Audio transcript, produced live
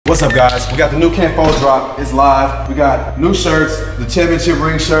What's up, guys? We got the new Ken Fold drop. It's live. We got new shirts, the championship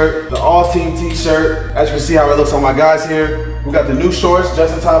ring shirt, the all-team t-shirt. As you can see how it looks on my guys here. We got the new shorts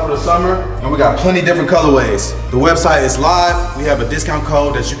just in time for the summer, and we got plenty different colorways. The website is live. We have a discount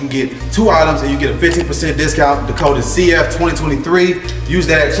code that you can get 2 items and you get a 15% discount. The code is CF2023. Use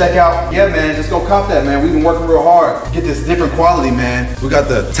that at checkout. Yeah, man, just go cop that, man. We've been working real hard to get this different quality, man. We got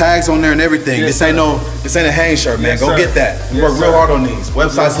the tags on there and everything. Yes, this ain't a hang shirt, man. Yes, go get that. We work real hard on these.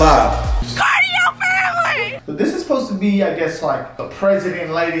 Website's live. Cardio family! So this is supposed to be, I guess, like the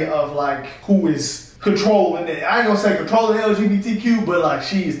president lady of like who is controlling it. I ain't gonna say controlling LGBTQ, but like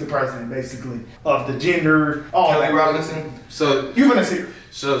she's the president basically of the gender. Kelly Robinson. So you gonna see?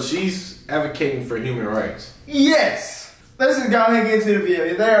 So she's advocating for human rights. Yes. Let's just go ahead and get into the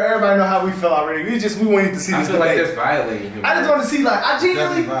video. There, everybody know how we feel already. We wanted to see this debate. I feel like that's violating human rights. I just want to see like I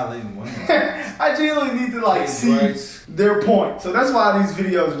genuinely need to like see their point. So that's why these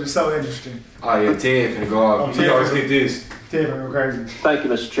videos are just so interesting. Oh yeah, Ted finna go off. You always get this. Ted finna go crazy. Thank you,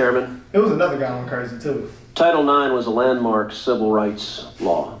 Mr. Chairman. It was another guy went crazy too. Title IX was a landmark civil rights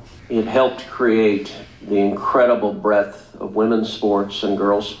law. It helped create the incredible breadth of women's sports and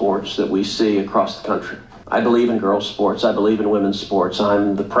girls' sports that we see across the country. I believe in girls' sports. I believe in women's sports.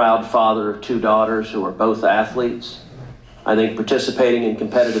 I'm the proud father of 2 daughters who are both athletes. I think participating in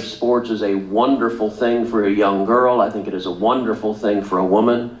competitive sports is a wonderful thing for a young girl. I think it is a wonderful thing for a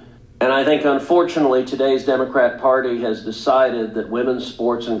woman. And I think, unfortunately, today's Democrat Party has decided that women's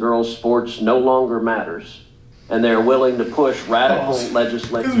sports and girls' sports no longer matters. And they're willing to push radical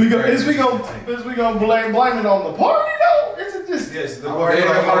legislation. Is we gonna blame it on the party though? Is it just the party?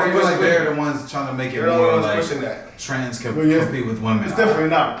 I feel like they're the ones trying to make it more like trans compete with women. It's definitely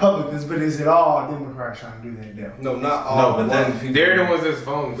not Republicans, but is it all Democrats trying to do that deal? No, not all. No, but then they're the ones that's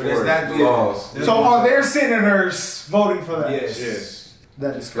voting for the laws. So are their senators voting for that? Yes.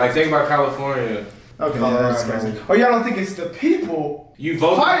 That is crazy. Like think about California. Okay, yeah, that's crazy. Or y'all don't think it's the people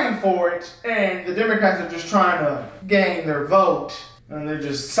fighting for it, and the Democrats are just trying to gain their vote, and they're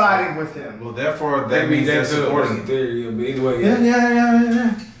just siding with them? Well, therefore, that means they're supporting it.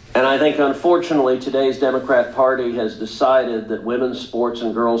 Yeah. And I think, unfortunately, today's Democrat Party has decided that women's sports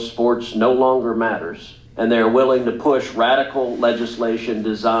and girls' sports no longer matters, and they're willing to push radical legislation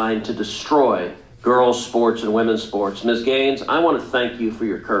designed to destroy girls' sports and women's sports. Ms. Gaines, I want to thank you for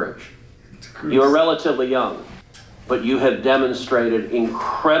your courage. You are relatively young, but you have demonstrated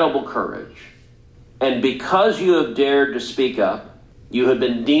incredible courage. And because you have dared to speak up, you have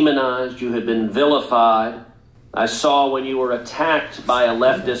been demonized, you have been vilified. I saw when you were attacked by a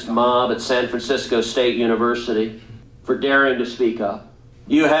leftist mob at San Francisco State University for daring to speak up.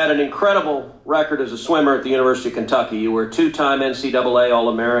 You had an incredible record as a swimmer at the University of Kentucky. You were a 2-time NCAA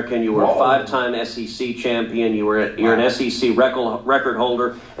All-American. You were a 5-time SEC champion. You're an SEC record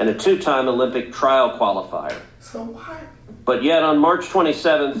holder and a 2-time Olympic trial qualifier. So what? But yet on March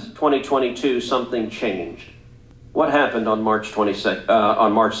 27th, 2022, something changed. What happened on March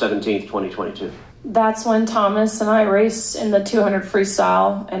 17th, 2022? That's when Thomas and I raced in the 200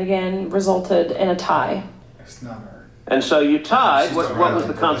 freestyle and again resulted in a tie. It's not her. And so you tied. What was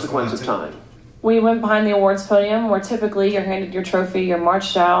the consequence of tying? We went behind the awards podium where typically you're handed your trophy, you're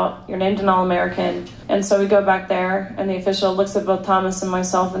marched out, you're named an All-American. And so we go back there and the official looks at both Thomas and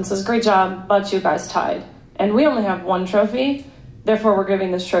myself and says, "Great job, but you guys tied. And we only have 1 trophy, therefore we're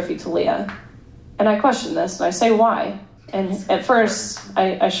giving this trophy to Leah." And I questioned this and I say, why? And at first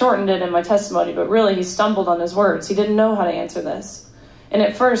I shortened it in my testimony, but really he stumbled on his words. He didn't know how to answer this. And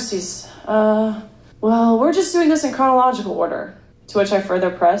at first he's, well, we're just doing this in chronological order. To which I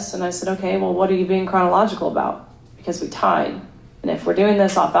further pressed and I said, okay, well, what are you being chronological about? Because we tied. And if we're doing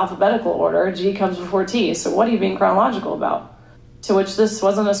this off alphabetical order, G comes before T. So what are you being chronological about? To which this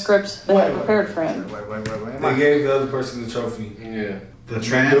wasn't a script they had prepared for him. Wait. They gave the other person the trophy. Yeah. The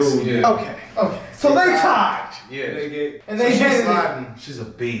trans? Yeah. Okay. So they tied. Yeah. She's a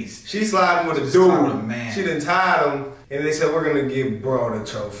beast. She's sliding with a dude. Man. She done tied him, and they said, we're going to give Bro the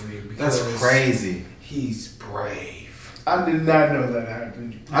trophy. That's crazy. He's brave. I did not know that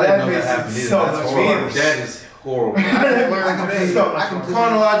happened. I didn't know that happened either. So That's horrible. That is horrible. I can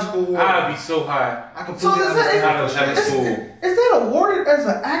chronological order. I'd be so high. I completely understand. Is that awarded as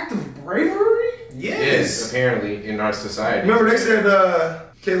an act of bravery? Yes, apparently in our society. Remember they said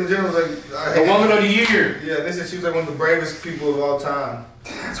Caitlyn Jenner was like the woman of the year. Yeah, they said she was like one of the bravest people of all time.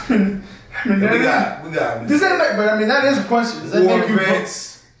 We got. Does that make? But I mean, that is a question. Does that make you?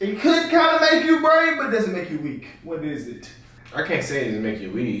 It could kind of make you brave, but it doesn't make you weak. What is it? I can't say it doesn't make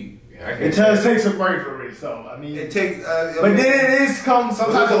you weak. It does take some bravery, so I mean, it takes. But then it is sometimes a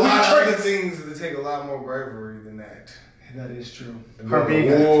lot of other things that take a lot more bravery than that. That is true. And Her being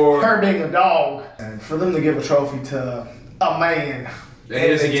a dog. And for them to give a trophy to a man.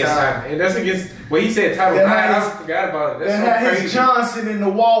 That's against what he said. Title 9. I forgot about it. That's so had crazy. his Johnson in the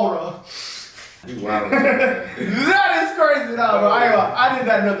water. You wild. That is crazy. I did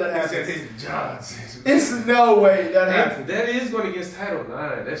not know that happened. He said his Johnson. It's no way that happened. That is going against Title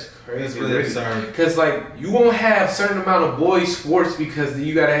 9. That's crazy. That's really absurd. Because like you won't have a certain amount of boys sports because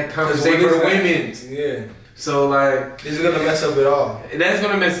you gotta compensate for the women's. Yeah. So like, this is gonna mess up it all. That's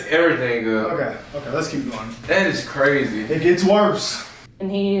gonna mess everything up. Okay, let's keep going. That is crazy. It gets worse.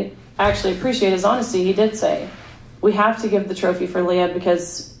 And he actually appreciated his honesty. He did say, we have to give the trophy for Leah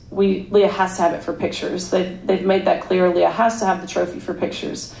because Leah has to have it for pictures. They've made that clear. Leah has to have the trophy for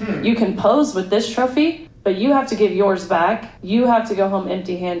pictures. You can pose with this trophy, but you have to give yours back. You have to go home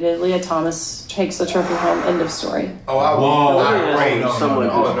empty-handed. Leah Thomas takes the trophy home. End of story. Oh, I will. Someone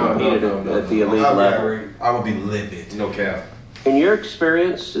who's competed at the elite level. I would be livid. No cap. In your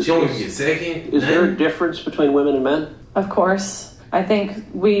experience, is there a difference between women and men? Of course. I think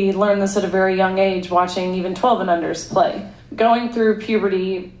we learned this at a very young age, watching even 12 and unders play. Going through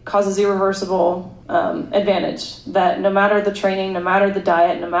puberty causes irreversible advantage that no matter the training, no matter the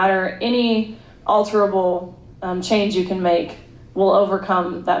diet, no matter any alterable change you can make will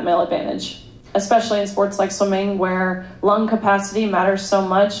overcome that male advantage, especially in sports like swimming where lung capacity matters so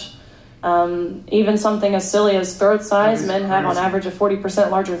much. Even something as silly as throat size, men have on average a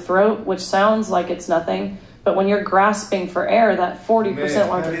 40% larger throat, which sounds like it's nothing. But when you're grasping for air, that 40%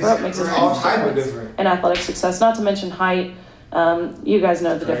 larger throat makes a huge difference in athletic success. Not to mention height. You guys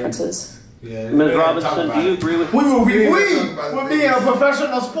know the differences. Yeah, Ms. Robinson, do you agree with we would be in a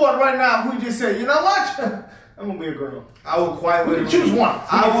professional sport right now if we just said, you know what? I'm going to be a girl. I would quite literally choose one.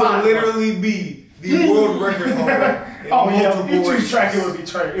 I would literally be the world record holder. Oh yeah, if you choose track, it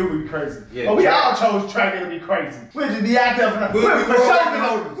would be crazy. Yeah, we all chose track, it would be crazy. We'd just be active. We'll for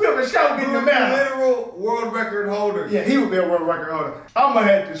sure getting the medal. Literal world record holder. Yeah, he would be a world record holder. I'm gonna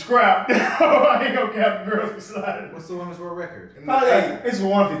have to scrap. I ain't gonna have the girls beside it. What's the women's world record? It's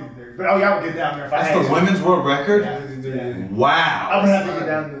 153. But y'all would get down there if I had to. That's the women's world record? Yeah. Wow. I would have to get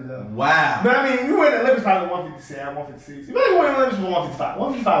down there though. Wow. But I mean, you win the Olympics probably 157, 156. You might win the Olympics with 155.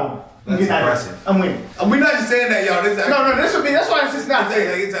 155 win. That's impressive. I'm winning. We're not just saying that, y'all. This This would be. That's why it's just not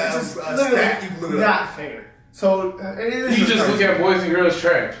fair. It's just stat. You can look it up. Not fair. So you just look at boys and girls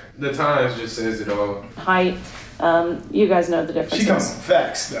track. The Times just says it all. Height. You guys know the difference. She comes from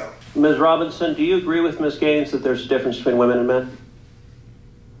facts, though. Ms. Robinson, do you agree with Ms. Gaines that there's a difference between women and men?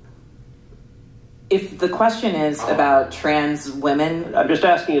 If the question is about trans women... I'm just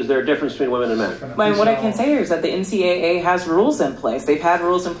asking, is there a difference between women and men? What I can say here is that the NCAA has rules in place. They've had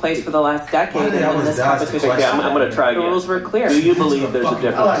rules in place for the last decade. And when this competition I'm going to try again. The rules were clear. Do you believe there's a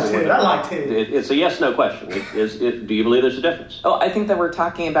difference? I like Ted. It's a yes-no question. Do you believe there's a difference? Oh, I think that we're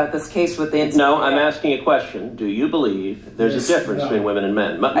talking about this case with the NCAA. No, I'm asking a question. Do you believe there's a difference between women and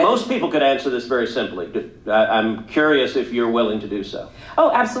men? Most people could answer this very simply. I'm curious if you're willing to do so. Oh,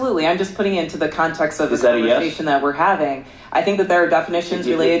 absolutely. I'm just putting it into the context of the conversation that we're having. I think that there are definitions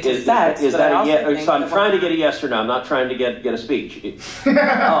related to sex. Is that a yes? So I'm trying to get a yes or no. I'm not trying to get a speech. Is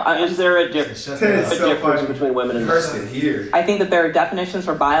there a difference between women and men? I think that there are definitions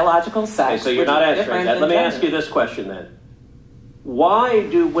for biological sex. Okay, so you're not answering that. Let me ask you this question then. Why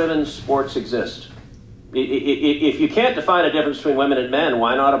do women's sports exist? If you can't define a difference between women and men,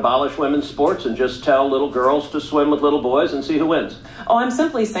 why not abolish women's sports and just tell little girls to swim with little boys and see who wins? Oh, I'm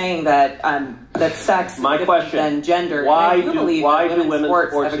simply saying that that sex is different than gender. Why do women's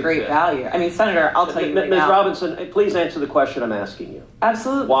sports have a great value? I mean, Senator, I'll tell you right now. Ms. Robinson, please answer the question I'm asking you.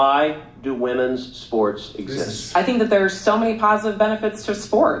 Absolutely. Why do women's sports exist? I think that there are so many positive benefits to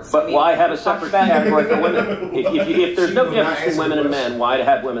sports. But why have a separate category for women? If there's no difference between women and men, why to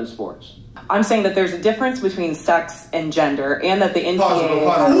have women's sports? I'm saying that there's a difference between sex and gender, and that the NCAA...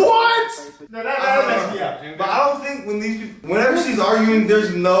 What? No, but I don't think whenever she's arguing,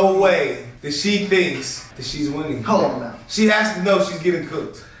 there's no way that she thinks that she's winning. Hold on now. She has to know she's getting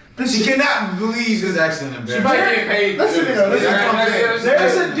cooked. She cannot believe this is actually an embarrassment. She might get paid. Listen,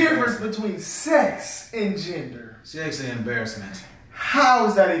 there's a difference between sex and gender. She's actually an embarrassment. How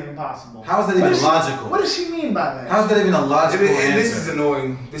is that even possible? How is that even logical? What does she mean by that? How is that even a logical answer? This is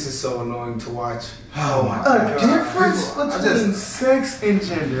annoying. This is so annoying to watch. Oh my God. A difference between sex and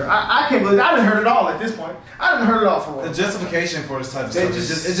gender. I can't believe I didn't heard it all at this point. I didn't heard it all for real. The justification for this type of stuff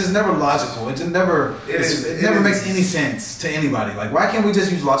it's just never logical. It never makes any sense to anybody. Like, why can't we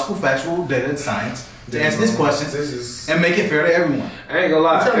just use logical, factual data and science to answer these questions and make it fair to everyone? I ain't gonna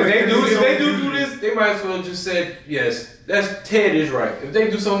lie. If they do this, they might as well just say yes. Ted is right. If they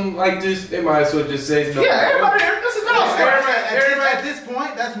do something like this, they might as well just say no. Yeah, everybody, this is no. At this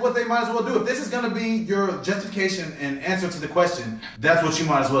point, that's what they might as well do. If this is going to be your justification and answer to the question, that's what you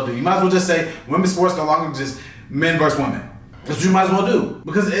might as well do. You might as well just say women's sports no longer just men versus women. That's what you might as well do,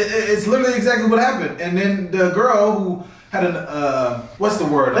 because it's literally exactly what happened. And then the girl who had an what's the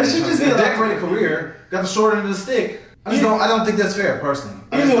word? She just did a decorated career, got the short end of the stick. I don't think that's fair, personally.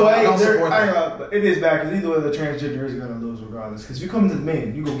 Either way, I don't support that. it is bad because either way, the transgender is gonna lose regardless. Because if you come to the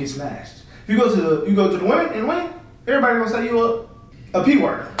men, you gonna get smashed. If you go to the women and win, everybody gonna say you a P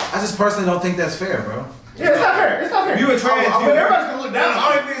word. I just personally don't think that's fair, bro. Yeah, it's not fair. It's not fair. If you a trans, everybody's gonna look down. The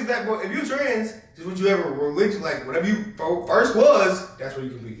only thing is that if you trans, just what you ever religion, like whatever you first was, that's where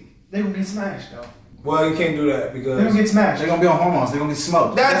you can be. They gonna get smashed though. Well, you can't do that because they gonna get smashed. They're gonna be on hormones. They're gonna get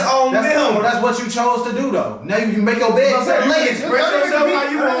smoked. That's on them. That's what you chose to do, though. Now you make your bed. You can express yourself how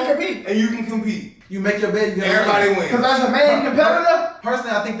you want, and you can compete. You make your bed. Everybody wins. Because as a man competitor,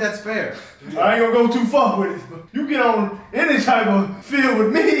 personally, I think that's fair. I ain't gonna go too far with it, but you get on any type of field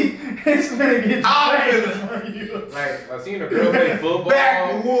with me, it's gonna get bad. Like, I've seen a girl play football.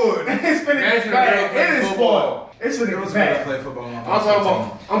 Backwood. It's gonna get bad. It is sport. It's gonna get bad. Play football. I'm talking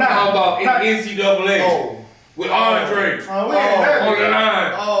about in NCAA. Oh. With Andre. On the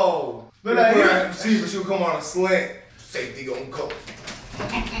line. Oh. But receiver, she'll come on a slant. Safety gonna go.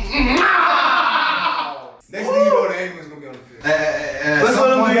 Next thing you know, the aim is gonna be on the field.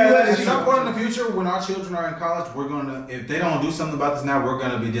 At some point in the future, when our children are in college, if they don't do something about this now, we're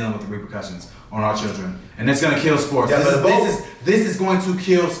gonna be dealing with the repercussions on our children, and it's gonna kill sports. Yeah, this is going to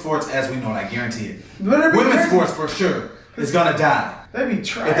kill sports as we know it. I guarantee it. Women's sports for sure is gonna die. They be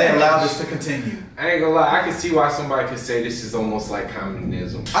trash. If they allow this to continue. I ain't gonna lie, I can see why somebody could say this is almost like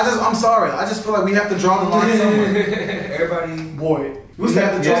communism. I'm sorry. I just feel like we have to draw the line somewhere. Everybody, boy, we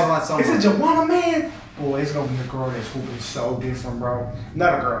have to draw the line somewhere. Is it Joanna, man? Boy, it's gonna be a girl that's hooping so different, bro.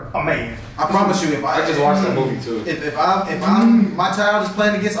 Not a girl, a man. I promise you, I just watched that movie too. If I'm my child is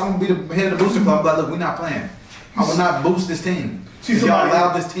playing against, I'm gonna be the head of the booster club. Like, look, we're not playing. I will not boost this team. If y'all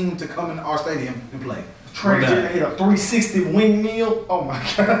allow this team to come in our stadium and play. Transgender hit a 360 windmill. Oh my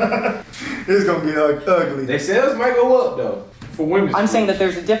god, it's gonna get ugly. Their sales might go up though for women. I'm saying that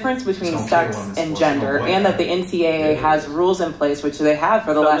there's a difference between sex and gender, and that the NCAA has rules in place, which they have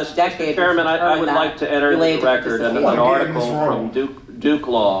for the last decade. Chairman, I would like to enter into the record an article from Duke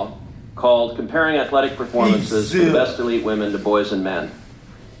Law called "Comparing Athletic Performances from Best Elite Women to Boys and Men,"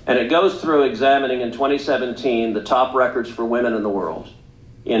 and it goes through examining in 2017 the top records for women in the world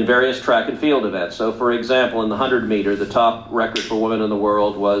in various track and field events. So, for example, in the 100 meter, the top record for women in the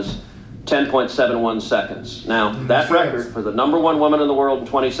world was 10.71 seconds. Now, that record for the number one woman in the world in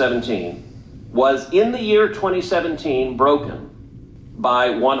 2017 was, in the year 2017, broken by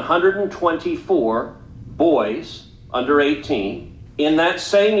 124 boys under 18. In that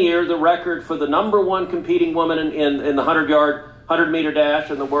same year, the record for the number one competing woman in the 100 meter dash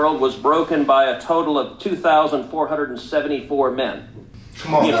in the world was broken by a total of 2,474 men.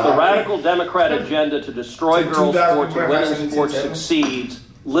 If the radical Democrat agenda to destroy girls' sports and women's sports succeeds,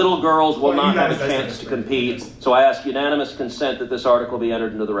 little girls will not have a chance to compete. So I ask unanimous consent that this article be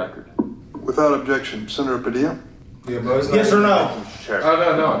entered into the record. Without objection. Senator Padilla? Yeah, but yes or no? Sure. Oh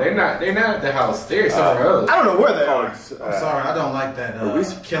no, they're not at the House. They're somewhere else. I don't know where they are. I'm sorry, I don't like that.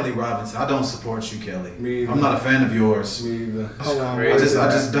 Kelly Robinson. I don't support you, Kelly. I'm not a fan of yours. Me either. I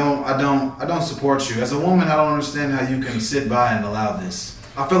just don't support you. As a woman, I don't understand how you can sit by and allow this.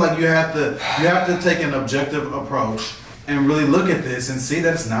 I feel like you have to take an objective approach and really look at this and see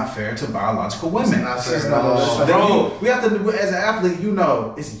that it's not fair to biological women. Bro, we have to, as an athlete, you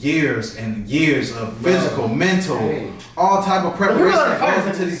know, it's years and years of physical, mental, all type of preparation that goes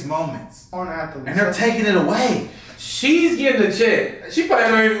into these moments. On athletes. And they're taking it away. She's getting a check. She probably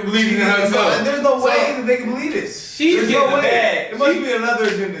don't even believe in herself. There's no way that they can believe this. She's getting no the bag. It must be another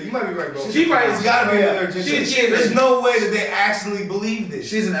agenda. You might be right, bro. It's gotta be another agenda. There's no way that they actually believe this.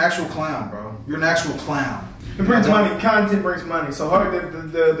 She's an actual clown, bro. You're an actual clown. It brings money. Content brings money. So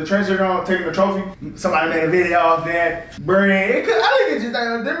the transgender on taking the trophy. Somebody made a video of that. I think it's just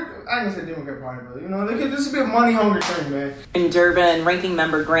I ain't gonna say Democrat Party, but you know, this would be a money hungry thing, man. In Durban, Ranking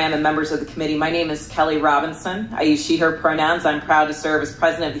Member Graham and members of the committee, my name is Kelly Robinson. I use she/her pronouns. I'm proud to serve as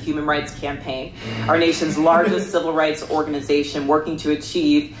president of the Human Rights Campaign, our nation's largest civil rights organization working to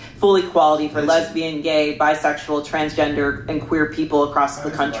achieve full equality for lesbian, gay, bisexual, transgender, and queer people across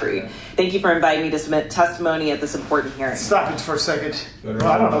the country. Thank you for inviting me to submit testimony at this important hearing. Stop it for a second. On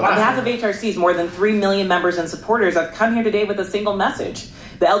behalf of HRC's more than 3 million members and supporters, I've come here today with a single message.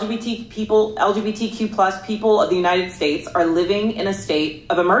 The LGBTQ plus people of the United States are living in a state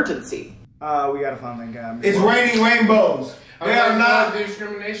of emergency. We gotta find that guy. It's raining rainbows. They are not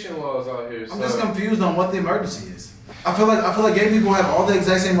discrimination laws out here. I'm just confused on what the emergency is. I feel like gay people have all the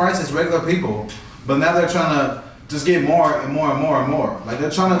exact same rights as regular people, but now they're trying to just get more and more and more and more. Like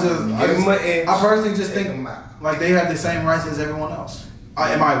they're trying to just. I personally just think like they have the same rights as everyone else.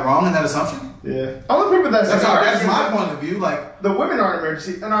 Am I wrong in that assumption? Yeah. Only people that's my point of view. Like the women are in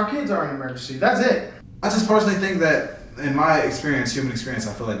emergency and our kids are in emergency. That's it. I just personally think that in my experience, human experience,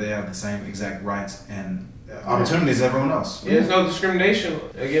 I feel like they have the same exact rights and opportunities as everyone else. Yeah, there's no discrimination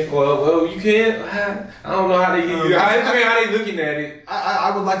against. Well, you can't. I don't know how they. How they looking at it.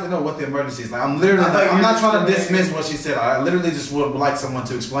 I would like to know what the emergency is like. I'm not trying to dismiss what she said. I literally just would like someone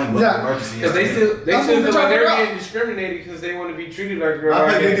to explain what the emergency is. They still feel like they're getting discriminated because they want to be treated like a girl.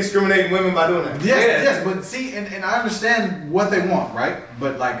 I think they discriminate women by doing that. Yes, but see, and I understand what they want, right?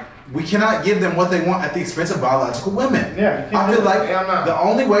 But like. We cannot give them what they want at the expense of biological women. Yeah, I feel like the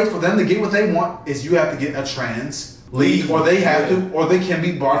only way for them to get what they want is you have to get a trans league, or they have to, or they can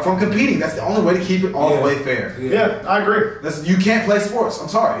be barred from competing. That's the only way to keep it all the way fair. Yeah, I agree. You can't play sports. I'm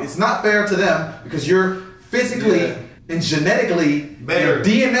sorry, it's not fair to them because you're physically and genetically, better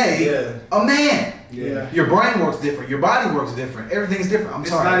DNA, a man. Yeah. Your brain works different. Your body works different. Everything's different. I'm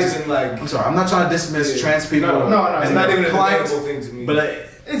sorry. I'm sorry. I'm not trying to dismiss trans people. No. It's not even a debatable thing to me. But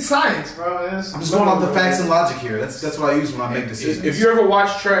it's science, bro. I'm just going off the facts and logic here. That's what I use when I make decisions. If you ever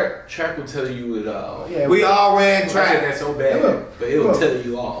watch track will tell you it all. Yeah, we all ran track. That's so bad, but it will tell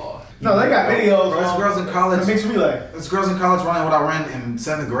you all. No, they got videos. Bro, it's girls in college. It makes me like. It's girls in college running what I ran in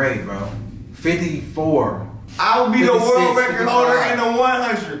 7th grade, bro. 54. I will be the world record holder in the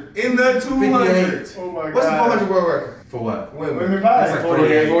 100, in the 200. Oh my God. What's the 400 world record? For what? Women pie. It's like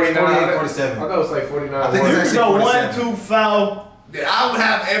 48, 49, 47. I thought it was like 49. I think it's actually 47. 1, 2, foul. I would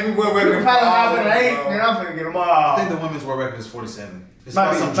have every world record. If I have an 8, then I'm finna get them all. I think the women's world record is 47. It's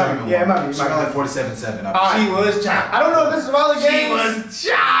about some German. Yeah, it might be. She got like 47.7. She was choppy. I don't know if this is Valley Games. She was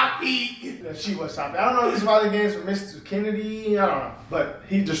choppy. Yeah, she was choppy. I don't know if this is Valley Games for Mr. Kennedy. I don't know. But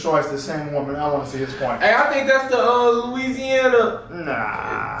he destroys the same woman. I want to see his point. Hey, I think that's the Louisiana.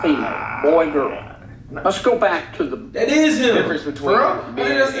 Nah. Female, boy, girl. Let's go back to the difference between. I think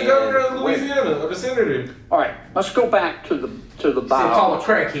that's the governor of Louisiana or the senator. All right, let's go back to the They call a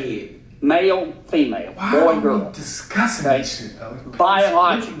crackhead. Male, female, boy, girl. Discussing that shit.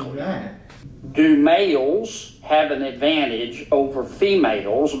 Biologically, do males have an advantage over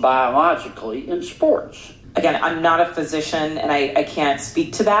females biologically in sports? Again, I'm not a physician and I can't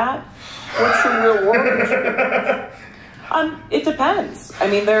speak to that. What's your real word? It depends. I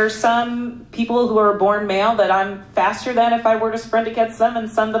mean, there's some people who are born male that I'm faster than if I were to sprint against them, and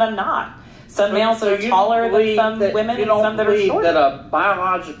some that I'm not. Some males that are taller than some women, and some that are shorter. That a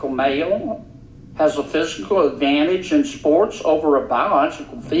biological male has a physical advantage in sports over a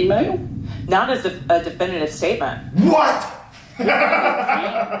biological female? Not as a definitive statement. What?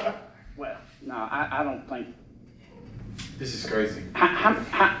 Well, no, I don't think. This is crazy.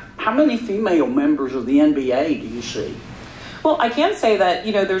 How many female members of the NBA do you see? Well, I can say that,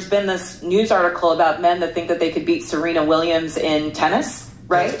 there's been this news article about men that think that they could beat Serena Williams in tennis,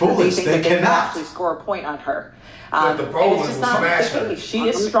 right? That's foolish. They think that they can actually score a point on her. But the pro one will smash her. She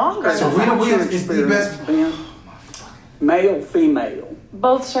is stronger. Serena Williams is the best. Male, female.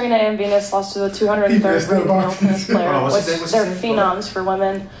 Both Serena and Venus lost to the 203rd ranked male tennis player, which they're phenoms for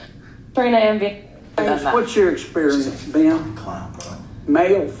women. Serena and Venus. What's your experience, Ben? Clown, bro.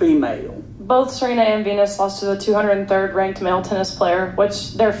 Male, female. Both Serena and Venus lost to the 203rd ranked male tennis player,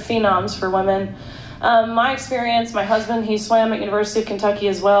 which they're phenoms for women. My experience, my husband, he swam at University of Kentucky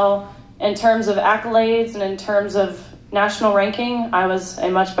as well. In terms of accolades and in terms of national ranking, I was a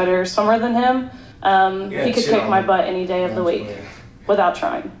much better swimmer than him. He could kick my butt any day of the week without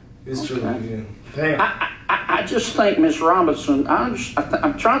trying. It's true. I just think, Ms. Robinson, I'm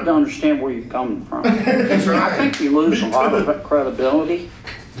trying to understand where you're coming from. I think you lose a lot of credibility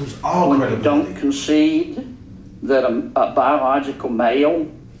when you don't concede that a biological male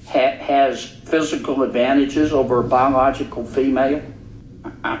has physical advantages over a biological female.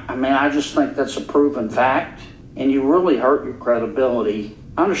 I mean, I just think that's a proven fact, and you really hurt your credibility.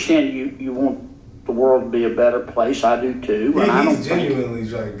 I understand you want the world to be a better place. I do too. Yeah, and I don't genuinely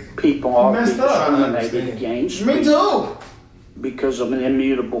think people ought to be discriminated against. Me too. Because of an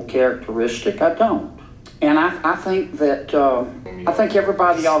immutable characteristic. I don't. And I think that I think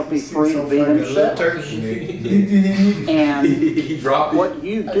everybody ought to be free to be themselves. And what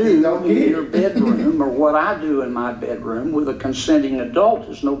you do in your bedroom or what I do in my bedroom with a consenting adult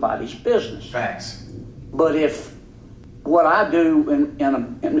is nobody's business. Facts. But if what I do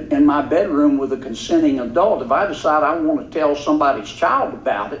in my bedroom with a consenting adult, if I decide I want to tell somebody's child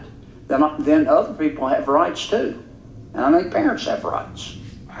about it, then other people have rights too. And I think parents have rights.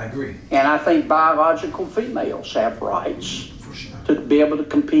 I agree. And I think biological females have rights to be able to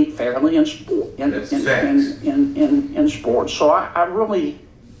compete fairly in sport. In sports. So I really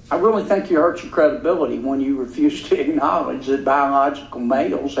think you hurt your credibility when you refuse to acknowledge that biological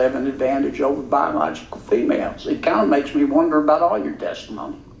males have an advantage over biological females. It kind of makes me wonder about all your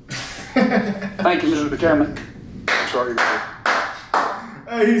testimony. Thank you, Mr. Chairman. Sorry.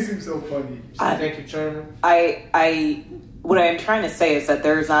 He seems so funny. Thank you, Chairman. What I'm trying to say is that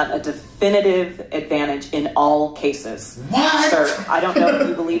there is not a definitive advantage in all cases. What? Sir, I don't know if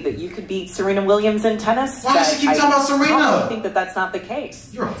you believe that you could beat Serena Williams in tennis. Why does she keep talking about Serena? I think that that's not the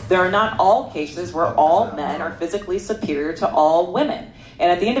case. There are not all cases where all men are physically superior to all women.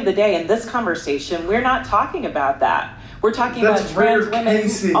 And at the end of the day, in this conversation, we're not talking about that. We're talking about trans women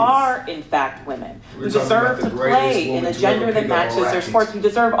who are, in fact, women, who deserve to play in a gender that matches their sports, who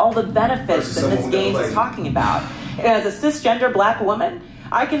deserve all the benefits that Ms. Gaines is talking about. And as a cisgender black woman,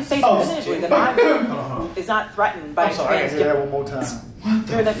 I can say definitively that my woman is not threatened by a transgender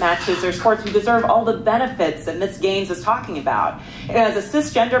that matches their sports, who deserve all the benefits that Ms. Gaines is talking about. And as a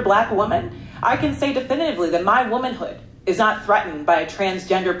cisgender black woman, I can say definitively that my womanhood is not threatened by a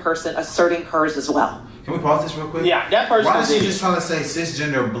transgender person asserting hers as well. Can we pause this real quick? Yeah, that person. Why is she just trying to say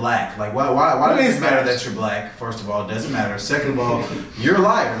cisgender black? Like, why does it matter that you're black? First of all, it doesn't matter. Second of all, you're a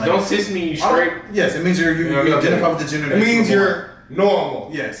liar. Like, don't cis mean you straight. Yes, it means you identify with the gender. It means you're normal.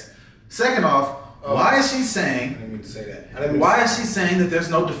 Yes. Second off, why is she saying? I didn't mean to say that. Why is she saying that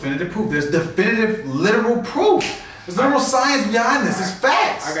there's no definitive proof? There's definitive, literal proof. There's literal science behind this. It's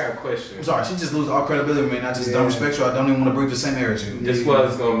facts. I got a question. I'm sorry, she just loses all credibility with me, and I just don't respect you. I don't even want to breathe the same air as you. This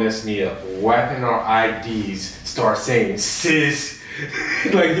was gonna mess me up. Why can our IDs start saying cis?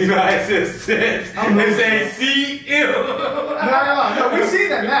 Like, you know, I said cis. And say CM. No, we see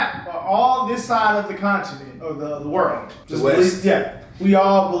that map. All this side of the continent, of the world. The West. We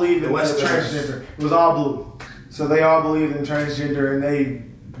all believe in the West transgender. It was all blue. So they all believe in transgender, and they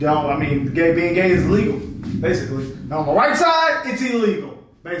don't, being gay is legal, basically. Now on the white side, it's illegal,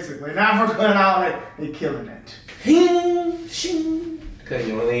 basically. In Africa and all that, they killing it. Cause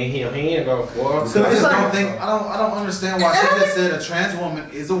you only hand off, boy. So I just don't think, I don't understand why she just said a trans woman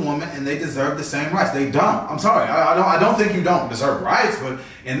is a woman and they deserve the same rights. They don't. I'm sorry. I don't think you don't deserve rights, but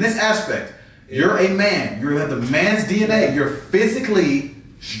in this aspect, you're a man. You have the man's DNA. You're physically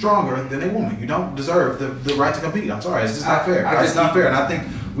stronger than a woman. You don't deserve the right to compete. I'm sorry. It's just not fair. It's not fair. And I think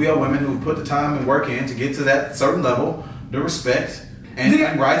we are women who put the time and work in to get to that certain level, the respect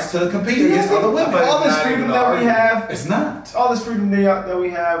and rights to compete against other women. All this freedom that we have, it's not. All this freedom that we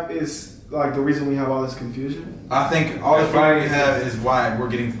have is like the reason we have all this confusion. I think all the freedom we have is why we're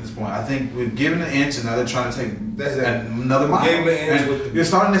getting to this point. I think we've given an inch and now they're trying to take another mile. And you're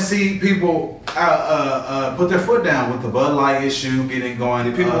starting to see people put their foot down with the Bud Light issue getting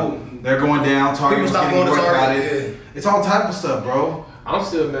going. They're going down. Target's getting boycotted. It's all type of stuff, bro. I'm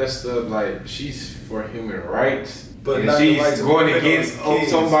still messed up. Like, she's for human rights, but she's going against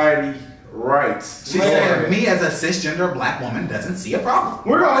somebody's rights. She said, "Me as a cisgender black woman doesn't see a problem."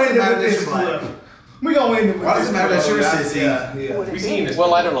 We're gonna end it with this clip. We're gonna end it with Why does it matter that you're a sissy? We seen this.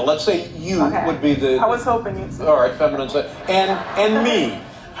 Well, I don't know. Let's say you would be the. I was hoping you'd say. All right, feminine say, and me.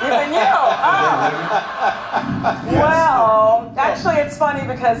 Even you. Well, actually, it's funny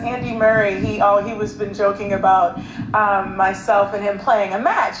because Andy Murray, he was been joking about myself and him playing a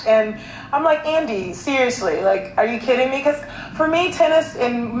match, and I'm like, Andy, seriously, like, are you kidding me? Because for me, tennis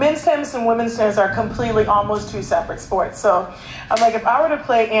and men's tennis and women's tennis are completely almost two separate sports. So I'm like, if I were to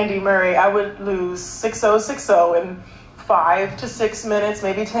play Andy Murray, I would lose 6-0, 6-0, and 5 to 6 minutes,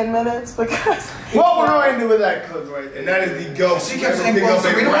 maybe 10 minutes, because what we're going to do with that clip right there. And that is the go. She kept saying, well,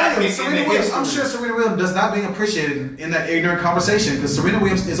 Serena Williams. I'm sure Serena Williams does not being appreciated in that ignorant conversation because Serena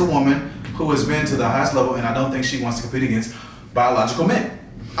Williams is a woman who has been to the highest level, and I don't think she wants to compete against biological men.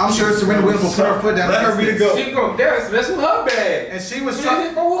 I'm sure Serena Williams will put her foot down. Let her really go. She go there, mess with her bag. And she was trying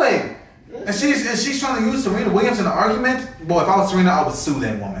to boy. And she's trying to use Serena Williams in an argument. Boy, if I was Serena, I would sue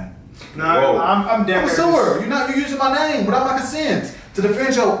that woman. No, I'm dead. I'm a sewer. You're using my name without my consent to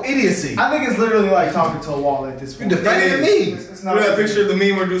defend your idiocy. I think it's literally like talking to a wall at this point. You're defending me. It's not. You know that picture of the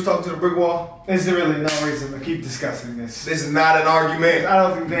meme where dude's talking to the brick wall? There's really no reason to keep discussing this. This is not an argument. I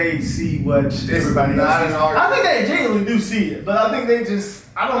don't think they see what everybody else sees. I think they genuinely do see it, but I think they just,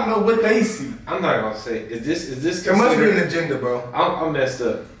 I don't know what they see. I'm not gonna say. Is this? There must be an agenda, bro. I'm messed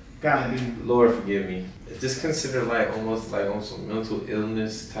up. Gotta be. Lord forgive me. Is this considered like almost like on some mental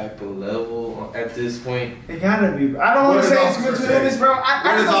illness type of level at this point? It gotta be. I don't want to say it's mental illness, bro. I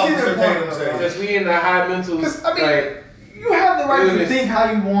just don't see their point. Because we in the high mental. Because I mean, you have have the right to think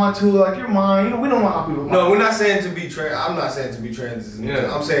how you want to, like your mind. You know, we don't know how people. No, we're not saying to be trans. I'm not saying to be trans.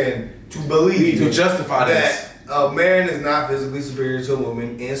 Yeah. I'm saying to believe to justify that a man is not physically superior to a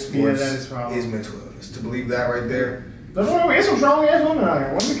woman in sports. Yeah, that is probably is mental illness. To believe that right there. There's some strong ass women out here.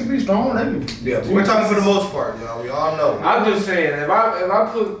 Women can be strong. They can. Yeah, we're talking for the most part, y'all. We all know. I'm just saying, if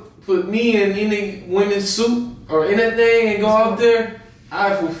I put me in any women's suit or anything and go out there,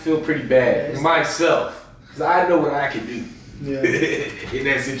 I will feel pretty bad myself because I know what I can do. Yeah. In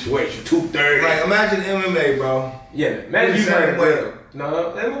that situation, 230. Like imagine MMA, bro. Yeah, imagine you trying to wait.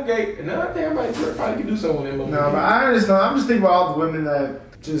 No, MMA. No, I think everybody probably can do something with MMA. No, but I'm just thinking about all the women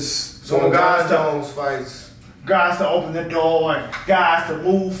that just guys Jones fights. Guys to open the door and guys to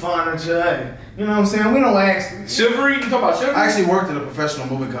move furniture and, you know what I'm saying? We don't ask. Chivalry? You talking about chivalry? I actually worked at a professional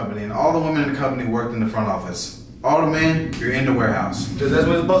moving company and all the women in the company worked in the front office. All the men, you're in the warehouse. That's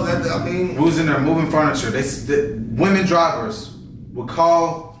what it's about. I mean, who's in there moving furniture? The women drivers would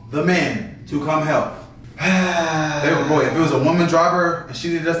call the men to come help. Boy, if it was a woman driver and she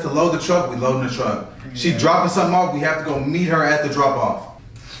needed us to load the truck, we load in the truck. She dropping something off, we have to go meet her at the drop off.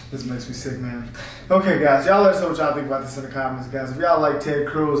 This makes me sick, man. Okay, guys, y'all let us know what y'all think about this in the comments, guys. If y'all like Ted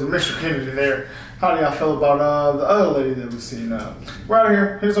Cruz and Mr. Kennedy there, how do y'all feel about the other lady that we've seen? We're out of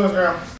here. Hit us on Instagram.